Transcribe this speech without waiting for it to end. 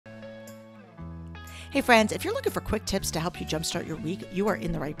Hey friends, if you're looking for quick tips to help you jumpstart your week, you are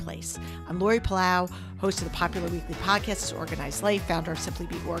in the right place. I'm Lori Palau, host of the popular weekly podcast, Organized Life, founder of Simply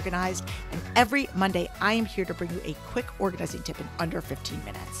Be Organized. And every Monday, I am here to bring you a quick organizing tip in under 15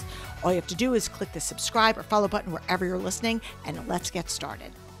 minutes. All you have to do is click the subscribe or follow button wherever you're listening, and let's get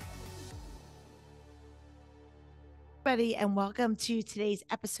started. Everybody, and welcome to today's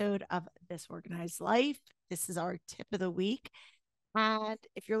episode of This Organized Life. This is our tip of the week. And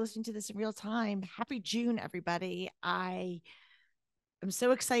if you're listening to this in real time, happy June, everybody. I am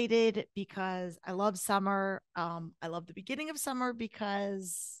so excited because I love summer. I love the beginning of summer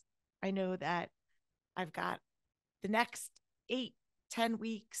because I know that I've got the next 8-10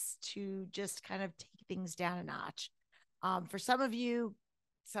 weeks to just kind of take things down a notch. For some of you,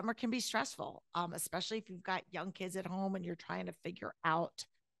 summer can be stressful, especially if you've got young kids at home and you're trying to figure out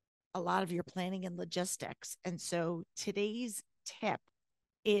a lot of your planning and logistics. And so today's tip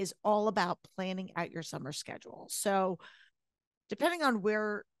is all about planning out your summer schedule. So depending on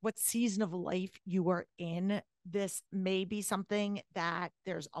what season of life you are in, this may be something that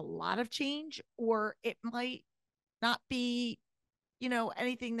there's a lot of change, or it might not be,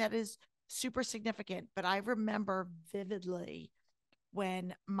 anything that is super significant. But I remember vividly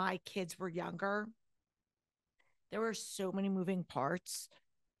when my kids were younger, there were so many moving parts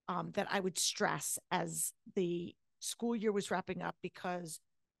that I would stress as the school year was wrapping up, because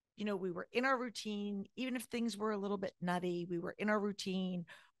we were in our routine. Even if things were a little bit nutty, we were in our routine.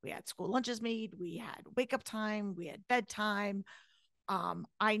 We had school lunches made, we had wake up time, we had bedtime.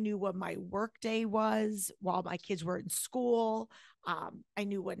 I knew what my work day was while my kids were in school. I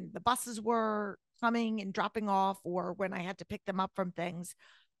knew when the buses were coming and dropping off, or when I had to pick them up from things.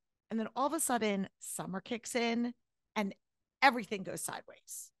 And then all of a sudden summer kicks in and everything goes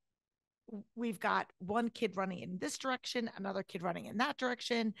sideways. We've got one kid running in this direction, another kid running in that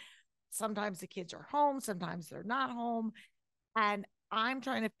direction. Sometimes the kids are home, sometimes they're not home. And I'm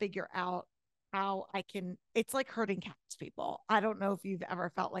trying to figure out how I can, it's like herding cats, people. I don't know if you've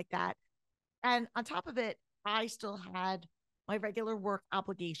ever felt like that. And on top of it, I still had my regular work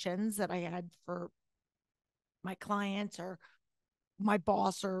obligations that I had for my clients or my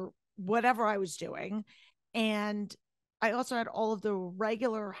boss or whatever I was doing. And I also had all of the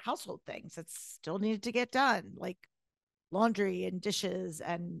regular household things that still needed to get done, like laundry and dishes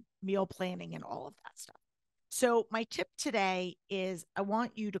and meal planning and all of that stuff. So, my tip today is I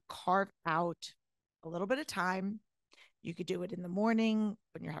want you to carve out a little bit of time. You could do it in the morning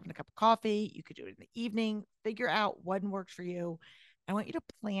when you're having a cup of coffee. You could do it in the evening. Figure out what works for you. I want you to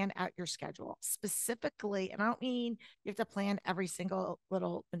plan out your schedule specifically. And I don't mean you have to plan every single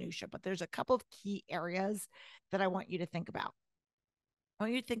little minutia, but there's a couple of key areas that I want you to think about. I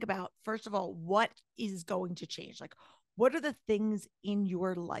want you to think about, first of all, what is going to change? Like, what are the things in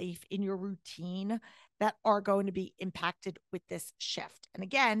your life, in your routine, that are going to be impacted with this shift? And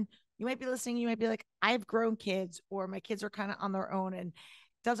again, you might be listening, you might be like, I have grown kids, or my kids are kind of on their own and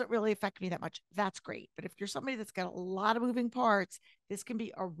it doesn't really affect me that much. That's great. But if you're somebody that's got a lot of moving parts, this can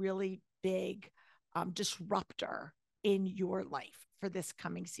be a really big disruptor in your life for this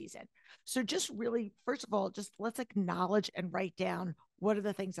coming season. So just really, first of all, just let's acknowledge and write down what are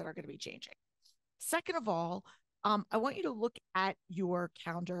the things that are going to be changing. Second of all, I want you to look at your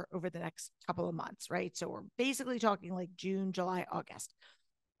calendar over the next couple of months, right? So we're basically talking like June, July, August.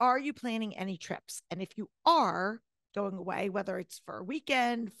 Are you planning any trips? And if you are going away, whether it's for a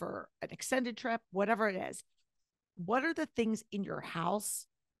weekend, for an extended trip, whatever it is, what are the things in your house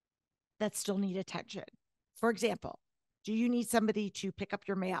that still need attention? For example, do you need somebody to pick up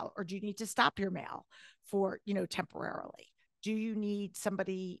your mail, or do you need to stop your mail for, temporarily? Do you need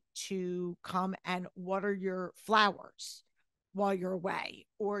somebody to come and water your flowers while you're away,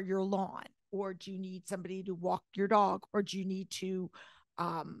 or your lawn? Or do you need somebody to walk your dog? Or do you need to,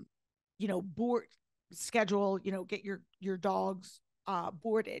 board schedule, get your dogs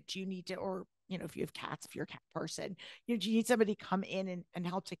boarded? Do you need to, or, if you have cats, if you're a cat person, do you need somebody to come in and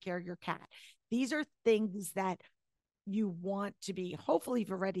help take care of your cat? These are things that you want to be, hopefully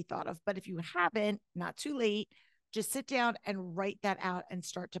you've already thought of, but if you haven't, not too late. Just sit down and write that out and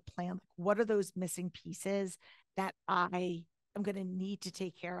start to plan. What are those missing pieces that I am going to need to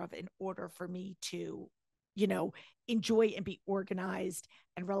take care of in order for me to, enjoy and be organized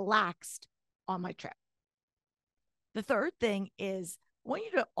and relaxed on my trip? The third thing is, I want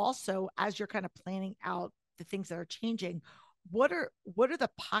you to also, as you're kind of planning out the things that are changing, what are the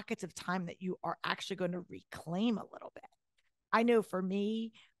pockets of time that you are actually going to reclaim a little bit? I know for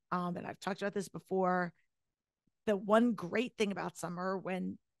me, and I've talked about this before, the one great thing about summer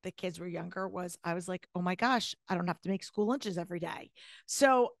when the kids were younger was I was like, oh my gosh, I don't have to make school lunches every day.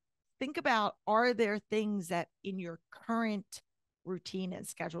 So think about, are there things that in your current routine and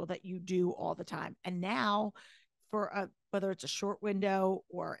schedule that you do all the time? And now whether it's a short window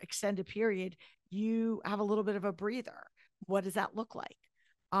or extended period, you have a little bit of a breather. What does that look like?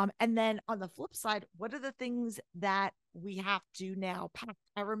 And then on the flip side, what are the things that we have to now pack?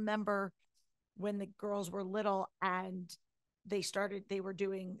 I remember when the girls were little and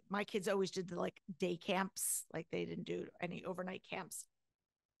my kids always did the like day camps, like they didn't do any overnight camps.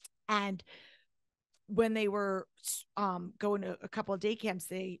 And when they were going to a couple of day camps,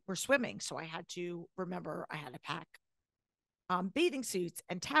 they were swimming. So I had to pack bathing suits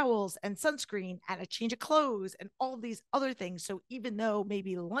and towels and sunscreen and a change of clothes and all of these other things. So even though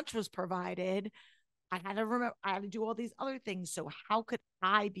maybe lunch was provided, I had to do all these other things. So how could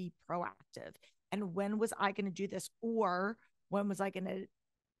I be proactive? And when was I going to do this? Or when was I going to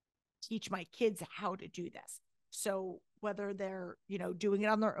teach my kids how to do this? So whether they're, doing it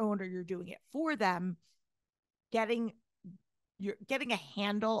on their own or you're doing it for them, you're getting a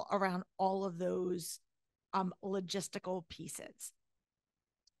handle around all of those logistical pieces.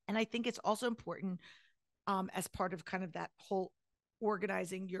 And I think it's also important as part of kind of that whole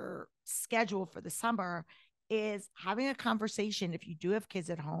organizing your schedule for the summer is having a conversation. If you do have kids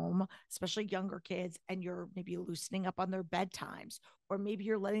at home, especially younger kids, and you're maybe loosening up on their bedtimes, or maybe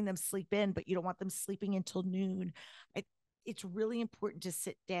you're letting them sleep in, but you don't want them sleeping until noon. It's really important to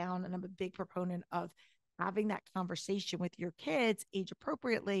sit down. And I'm a big proponent of having that conversation with your kids age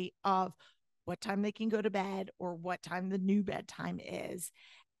appropriately of what time they can go to bed or what time the new bedtime is.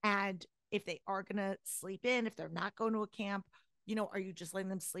 And if they are going to sleep in, if they're not going to a camp, are you just letting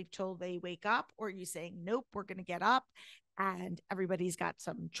them sleep till they wake up? Or are you saying, nope, we're going to get up and everybody's got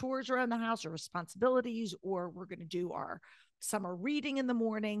some chores around the house or responsibilities, or we're going to do our summer reading in the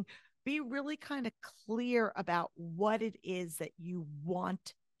morning? Be really kind of clear about what it is that you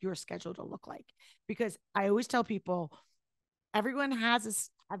want your schedule to look like. Because I always tell people, everyone has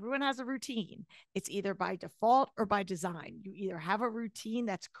a routine. It's either by default or by design. You either have a routine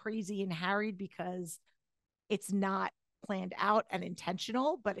that's crazy and harried because it's not planned out and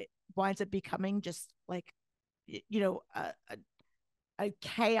intentional, but it winds up becoming just like, a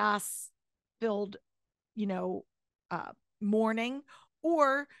chaos filled, morning,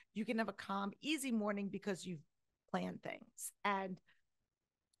 or you can have a calm, easy morning because you've planned things. And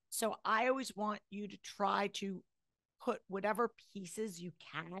so I always want you to try to put whatever pieces you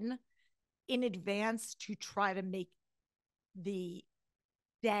can in advance to try to make the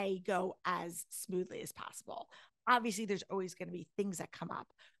day go as smoothly as possible. Obviously, there's always going to be things that come up,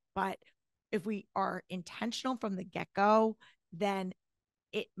 but if we are intentional from the get-go, then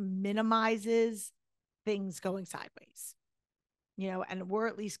it minimizes things going sideways, and we're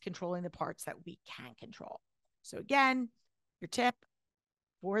at least controlling the parts that we can control. So again, your tip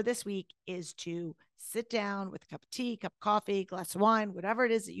for this week is to sit down with a cup of tea, cup of coffee, glass of wine, whatever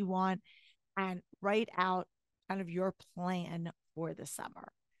it is that you want, and write out kind of your plan for the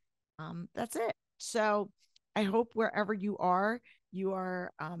summer. That's it. So I hope wherever you are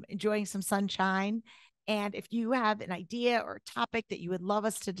enjoying some sunshine. And if you have an idea or a topic that you would love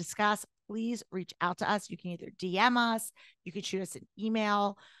us to discuss, please reach out to us. You can either DM us, you can shoot us an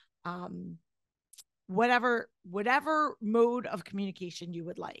email, whatever mode of communication you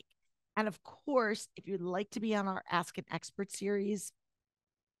would like. And of course, if you'd like to be on our Ask an Expert series,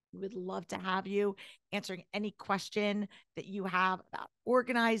 we would love to have you answering any question that you have about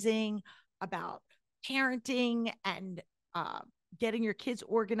organizing, about parenting and getting your kids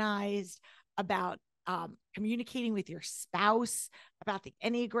organized, about communicating with your spouse, about the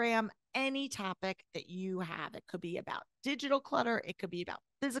Enneagram, any topic that you have. It could be about digital clutter. It could be about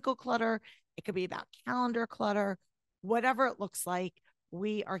physical clutter. It could be about calendar clutter. Whatever it looks like,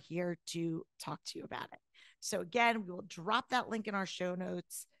 we are here to talk to you about it. So again, we will drop that link in our show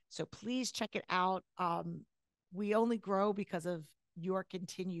notes. So please check it out. We only grow because of your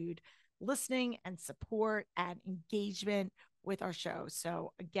continued listening and support and engagement with our show.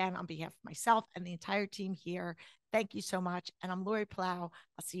 So again, on behalf of myself and the entire team here, thank you so much. And I'm Lori Plow.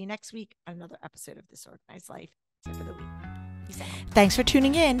 I'll see you next week on another episode of This Organized Life. Tip of the week. Peace out. Thanks for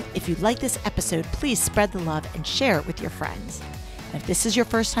tuning in. If you like this episode, please spread the love and share it with your friends. And if this is your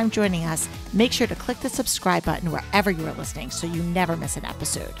first time joining us, make sure to click the subscribe button wherever you are listening so you never miss an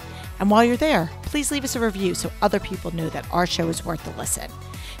episode. And while you're there, please leave us a review so other people know that our show is worth the listen.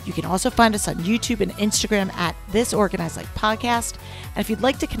 You can also find us on YouTube and Instagram at This Organized Life Podcast. And if you'd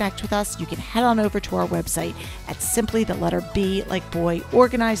like to connect with us, you can head on over to our website at simply the letter B like boy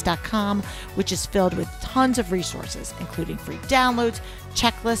organized.com, which is filled with tons of resources, including free downloads,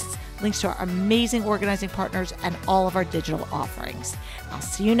 checklists, links to our amazing organizing partners, and all of our digital offerings. I'll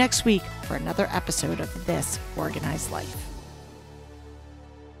see you next week for another episode of This Organized Life.